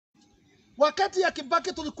Wakati ya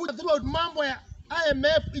Kibaki tulikuja through mambo ya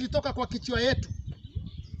IMF ilitoka kwa kichwa yetu.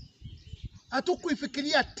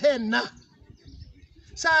 Hatukuifikiria tena.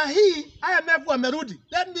 Saa hii IMF wamerudi.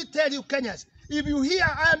 Let me tell you Kenyans, if you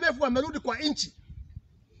hear IMF wamerudi kwa inchi,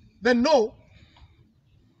 then no,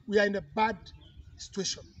 we are in a bad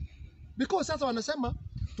situation. Because sasa wanasema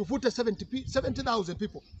tufute 70,000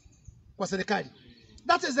 people kwa serikali.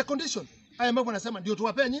 That is the condition. IMF wanasema ndio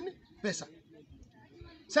tuwapea nini? Pesa.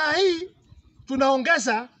 Saa hii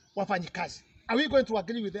tunaongeza wafanyikazi. Are we going to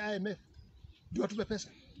agree with the IMF? Ndio tupe pesa.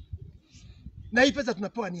 Na hii pesa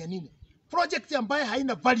tunapewa ni ya nini? Project ambayo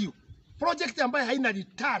haina value, project ambayo haina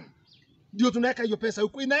return, ndio tunaweka hiyo pesa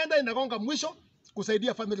huko. Inaenda inagonga mwisho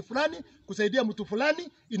kusaidia family fulani, kusaidia mtu fulani,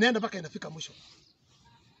 inaenda mpaka inafika mwisho.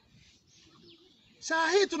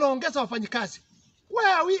 Saa hii tunaongeza wafanyikazi.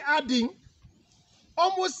 Where are we adding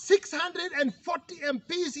almost 640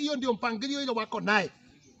 MPs? Hiyo ndio mpangilio ile wako naye.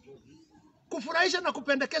 Kufurahisha na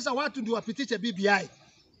kupendekeza watu ndio wapitishe BBI.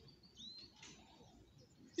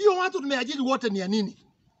 Hiyo watu tumeajiri wote ni ya nini?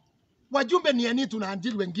 Wajumbe ni ya nini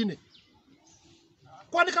tunaajiri wengine?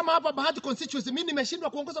 Kwani kama hapa Bahati constituency, mimi nimeshindwa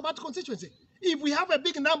kuongoza Bahati constituency. If we have a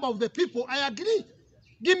big number of the people, I agree.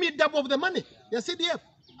 Give me double of the money, ya CDF.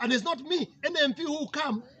 And it's not me, any MP who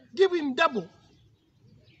come, give him double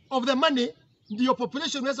of the money, ndio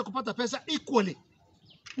population weza kupata pesa equally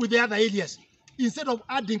with the other areas. Instead of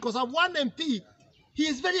adding, because of one MP, he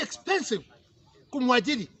is very expensive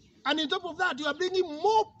kumwajiri. And on top of that, you are bringing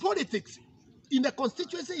more politics in the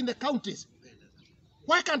constituency, in the counties.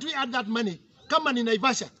 Why can't we add that money? Come on in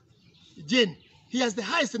Naivasha, Jane, he has the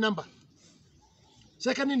highest number.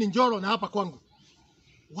 Second in Njoro na hapa kwangu.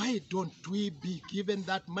 Why don't we be given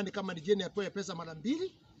that money? Kama ni Jane apewe pesa mara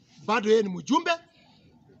mbili, bado yeye ni mjumbe,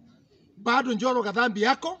 bado Njoro kadhambi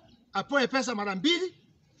yako, apewe pesa mara mbili.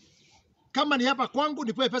 Kama ni hapa kwangu,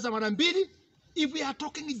 nipewe pesa mara mbili. If we are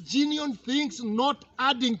talking genuine things, not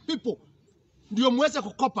adding people, ndio muweze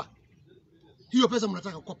kukopa. Hiyo pesa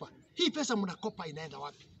mnataka kukopa. Hii pesa mnakopa inaenda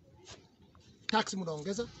wapi? Tax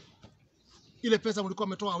mnaongeza. Ile pesa mlikuwa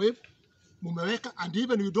mmetoa wave, mumeweka, and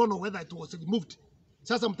even you don't know whether it was removed.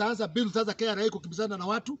 Sasa mtaanza bill, sasa KRA kukimbizana na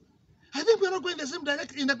watu. I think we are not going the same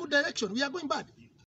direction, in a good direction. We are going bad.